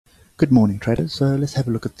Good morning, traders. So let's have a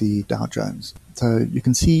look at the Dow Jones. So you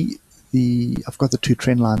can see I've got the two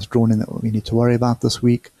trend lines drawn in that we need to worry about this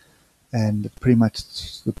week, and pretty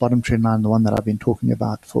much the bottom trend line, the one that I've been talking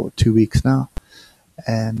about for 2 weeks now,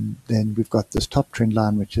 and then we've got this top trend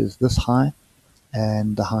line, which is this high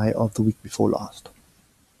and the high of the week before last.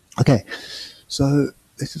 Okay, so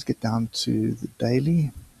let's just get down to the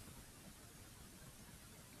daily.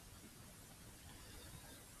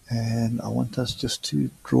 And I want us just to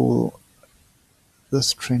draw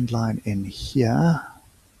this trend line in here.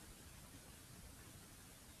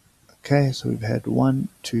 Okay, so we've had 1,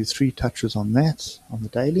 2, 3 touches on that on the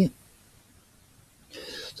daily.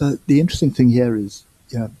 So the interesting thing here is,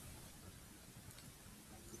 there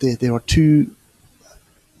are two.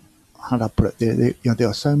 How do I put it? There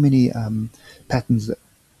are so many patterns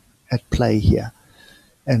at play here,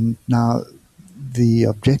 and now the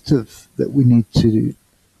objective that we need to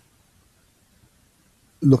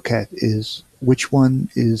look at is which one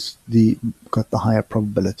is got the higher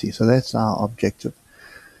probability. So that's our objective.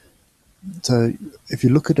 So if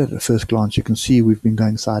you look at it at first glance, you can see we've been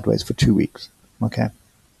going sideways for 2 weeks. Okay,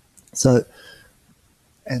 so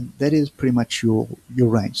and that is pretty much your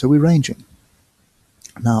range. So we're ranging.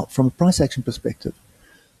 Now, from a price action perspective,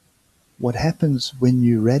 what happens when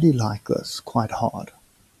you rally like this quite hard,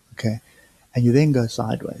 okay, and you then go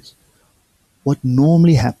sideways? What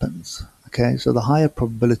normally happens, okay, so the higher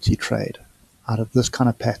probability trade out of this kind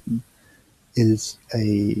of pattern is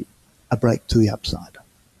a break to the upside,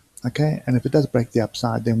 okay? And if it does break the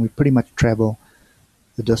upside, then we pretty much travel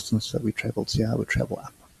the distance that we traveled here, we travel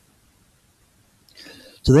up.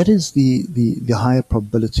 So that is the higher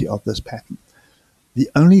probability of this pattern. The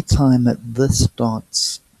only time that this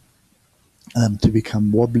starts to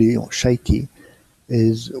become wobbly or shaky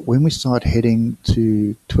is when we start heading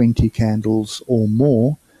to 20 candles or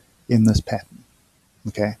more in this pattern.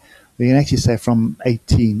 Okay, we can actually say from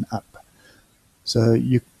 18 up. So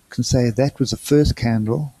you can say that was the first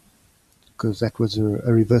candle, because that was a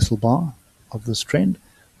reversal bar of this trend.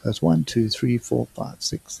 So it's 1, 2, 3, 4, 5,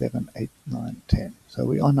 6, 7, 8, 9, 10. So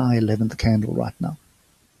we're on our 11th candle right now.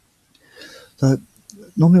 So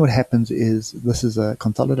normally what happens is this is a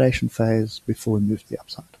consolidation phase before we move to the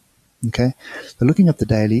upside. Okay, so looking at the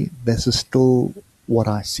daily, this is still what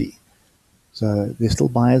I see. So there's still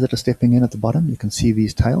buyers that are stepping in at the bottom. You can see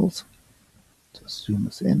these tails. Just zoom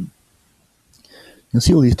this in. You can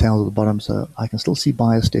see all these tails at the bottom, so I can still see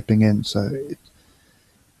buyers stepping in. So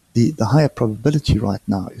the higher probability right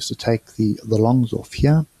now is to take the longs off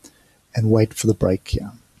here and wait for the break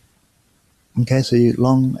here. Okay, so you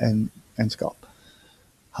long and scalp.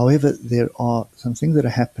 However, there are some things that are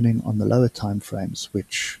happening on the lower time frames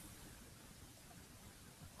which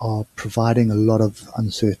are providing a lot of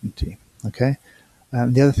uncertainty. Okay,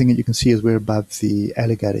 the other thing that you can see is we're above the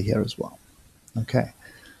alligator here as well. Okay,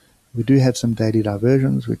 we do have some daily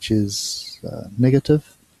diversions, which is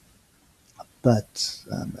negative, but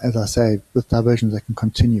as I say, with diversions they can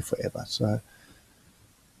continue forever. So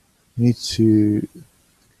you need to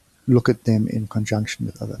look at them in conjunction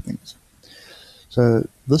with other things. So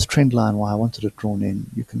this trend line, why I wanted it drawn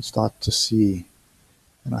in, you can start to see,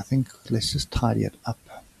 and I think let's just tidy it up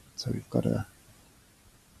so we've got a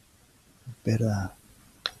better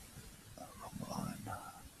line.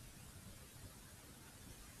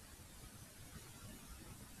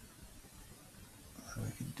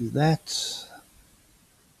 We can do that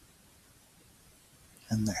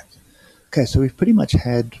and that. Okay, so we've pretty much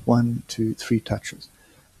had 1, 2, 3 touches,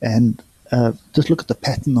 and just look at the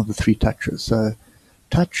pattern of the 3 touches. So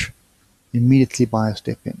touch, immediately buyer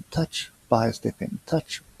step in, touch, buyer step in,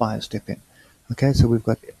 touch, buyer step in. Okay, so we've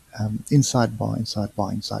got inside bar, inside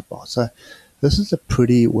bar, inside bar. So this is a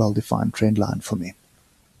pretty well-defined trend line for me.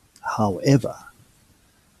 However,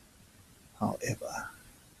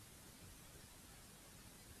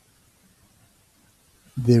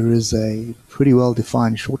 there is a pretty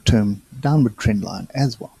well-defined short-term downward trend line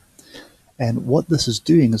as well. And what this is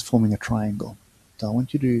doing is forming a triangle. So I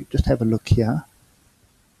want you to just have a look here,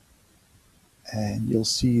 and you'll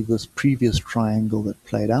see this previous triangle that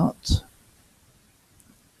played out.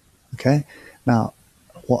 Okay, now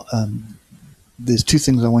there's 2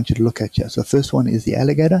 things I want you to look at here. So the first one is the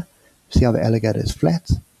alligator. See how the alligator is flat,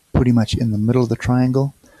 pretty much in the middle of the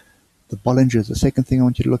triangle. The Bollinger is the second thing I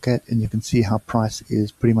want you to look at, and you can see how price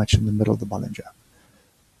is pretty much in the middle of the Bollinger.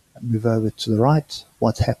 Move over to the right.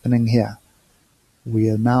 What's happening here? We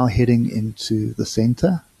are now heading into the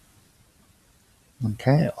center,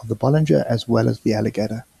 okay, of the Bollinger as well as the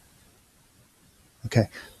alligator. Okay,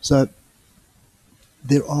 so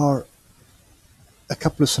there are a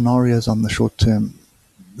couple of scenarios on the short term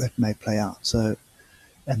that may play out. So,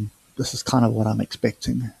 and this is kind of what I'm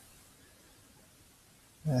expecting.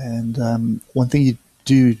 And one thing you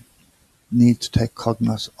do need to take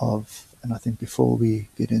cognizance of, and I think before we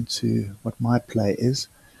get into what my play is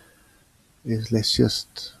let's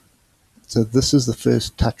just, so this is the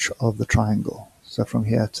first touch of the triangle. So from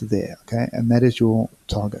here to there, okay, and that is your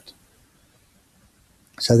target.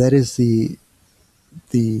 So that is the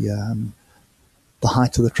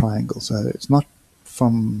height of the triangle. So it's not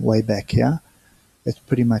from way back here. It's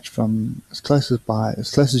pretty much from as close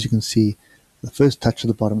as you can see, the first touch of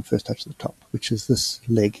the bottom, first touch of the top, which is this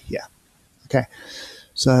leg here. Okay,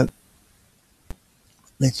 so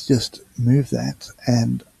let's just move that.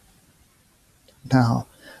 And now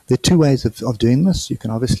there are two ways of doing this. You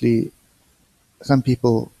can obviously, some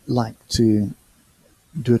people like to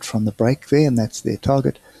do it from the break there, and that's their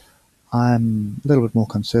target. I'm a little bit more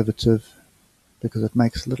conservative because it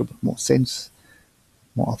makes a little bit more sense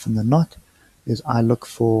more often than not, is I look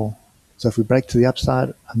for, so if we break to the upside,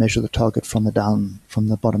 I measure the target from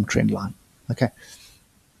the bottom trend line. Okay.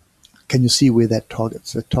 Can you see where that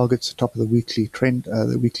targets? It targets the top of the weekly trend,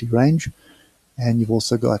 the weekly range, and you've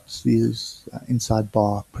also got these inside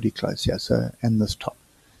bar pretty close here, so, and this top.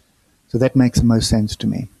 So that makes the most sense to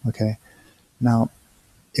me. Okay. Now,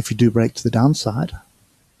 if you do break to the downside,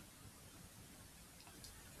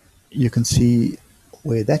 you can see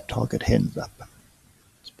where that target ends up.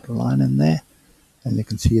 Let's put a line in there, and you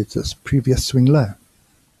can see it's this previous swing low.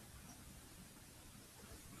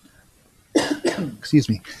 Excuse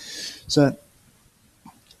me. So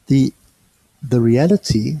the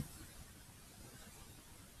reality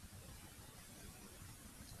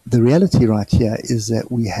right here is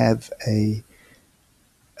that we have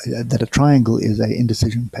that a triangle is a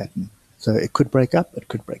indecision pattern. So it could break up, it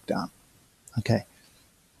could break down. Okay.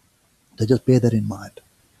 So just bear that in mind.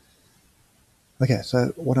 Okay,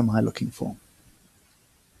 so what am I looking for?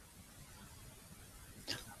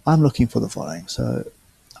 I'm looking for the following. So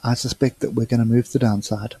I suspect that we're going to move to the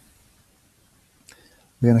downside.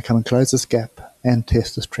 We're going to come and close this gap and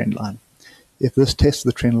test this trend line. If this test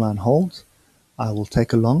of the trend line holds, I will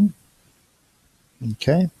take a long.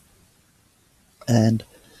 Okay. And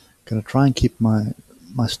going to try and keep my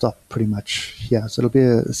stop pretty much here. So it'll be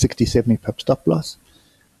a 60, 70 pip stop loss.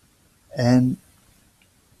 And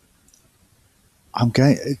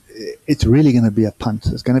it's really going to be a punt.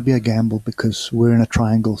 It's going to be a gamble because we're in a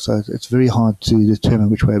triangle, so it's very hard to determine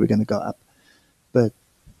which way we're going to go up. But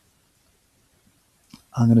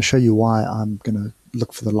I'm going to show you why I'm going to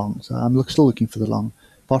look for the long. So I'm still looking for the long,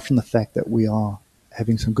 apart from the fact that we are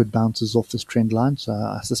having some good bounces off this trend line, so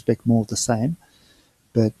I suspect more of the same.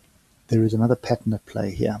 But there is another pattern at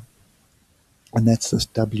play here, and that's this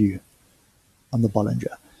W on the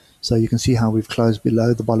Bollinger. So you can see how we've closed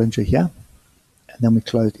below the Bollinger here, and then we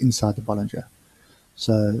closed inside the Bollinger.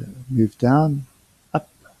 So move down, up,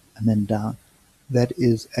 and then down. That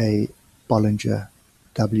is a Bollinger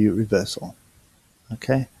W reversal.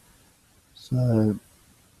 Okay, so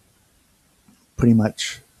pretty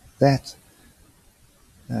much that.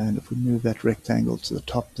 And if we move that rectangle to the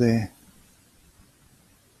top there,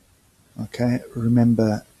 okay,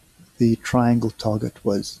 remember the triangle target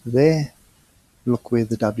was there. Look where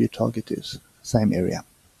the W target is, same area.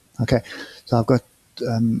 Okay, so I've got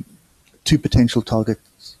two potential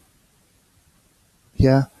targets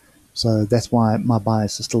here, so that's why my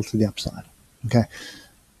bias is still to the upside. Okay,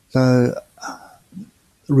 so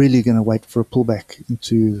really going to wait for a pullback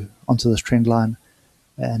onto this trend line,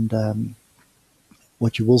 and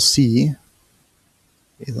what you will see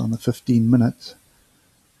is on the 15-minute,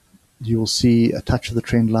 you will see a touch of the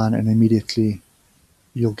trend line, and immediately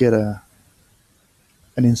you'll get an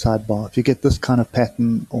inside bar. If you get this kind of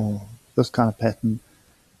pattern or this kind of pattern,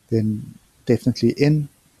 then definitely in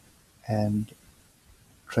and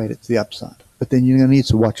trade it to the upside. But then you're going to need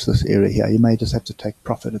to watch this area here. You may just have to take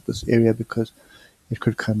profit at this area because it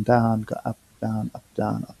could come down, go up, down, up,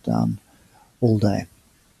 down, up, down all day.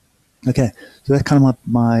 Okay, so that's kind of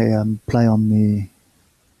my play on the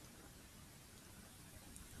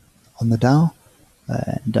Dow,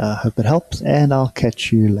 and I hope it helps, and I'll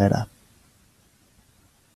catch you later.